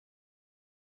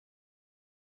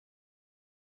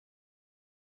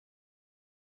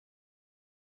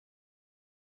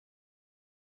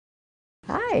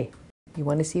Hi, you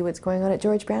want to see what's going on at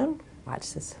George Brown?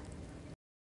 Watch this.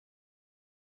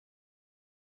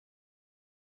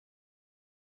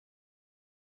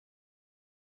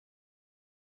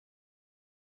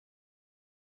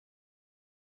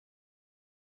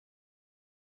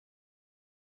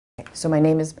 So my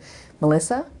name is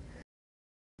Melissa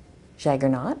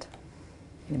Jaggernaut.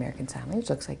 In American Sign Language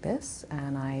looks like this,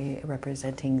 and I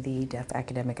representing the Deaf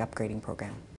Academic Upgrading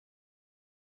Program.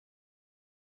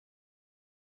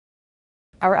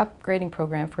 Our upgrading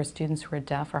program for students who are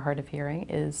deaf or hard of hearing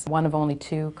is one of only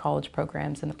 2 college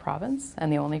programs in the province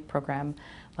and the only program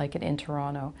like it in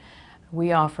Toronto.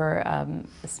 We offer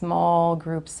a small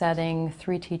group setting,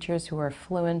 3 teachers who are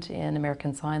fluent in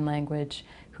American Sign Language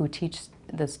who teach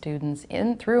the students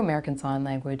through American Sign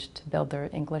Language to build their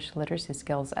English literacy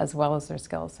skills as well as their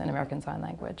skills in American Sign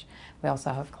Language. We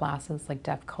also have classes like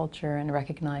deaf culture and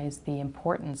recognize the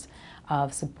importance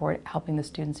of helping the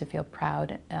students to feel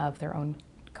proud of their own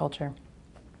culture.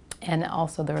 And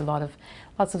also there are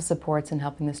lots of supports in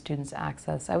helping the students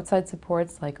access outside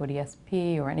supports like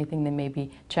ODSP or anything that may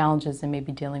be challenges they may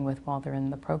be dealing with while they're in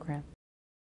the program.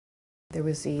 There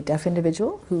was a deaf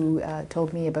individual who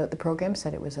told me about the program,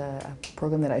 said it was a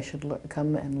program that I should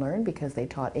come and learn because they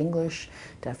taught English,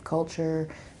 deaf culture,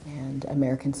 and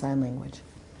American Sign Language.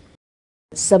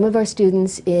 Some of our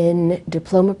students in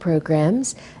diploma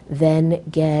programs then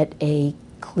get a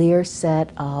clear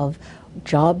set of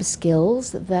job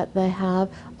skills that they have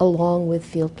along with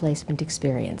field placement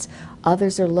experience.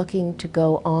 Others are looking to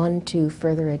go on to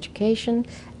further education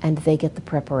and they get the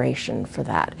preparation for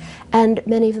that. And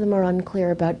many of them are unclear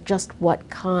about just what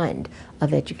kind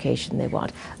of education they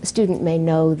want. A student may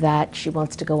know that she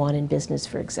wants to go on in business,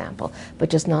 for example,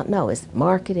 but just not know, is it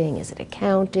marketing, is it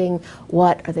accounting,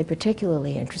 what are they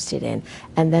particularly interested in?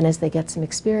 And then as they get some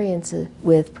experience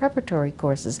with preparatory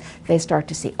courses, they start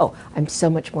to see, oh, I'm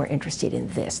so much more interested in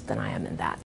this than I am in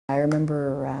that. I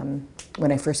remember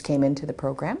when I first came into the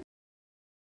program,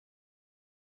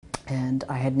 and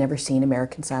I had never seen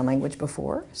American Sign Language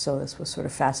before, so this was sort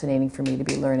of fascinating for me to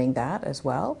be learning that as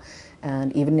well.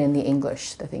 And even in the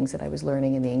English, the things that I was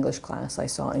learning in the English class, I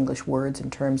saw English words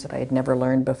and terms that I had never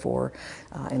learned before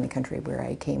in the country where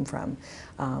I came from.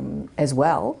 As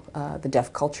well, the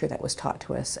deaf culture that was taught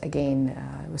to us, again,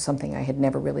 was something I had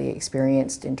never really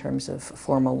experienced in terms of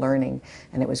formal learning,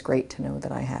 and it was great to know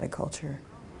that I had a culture.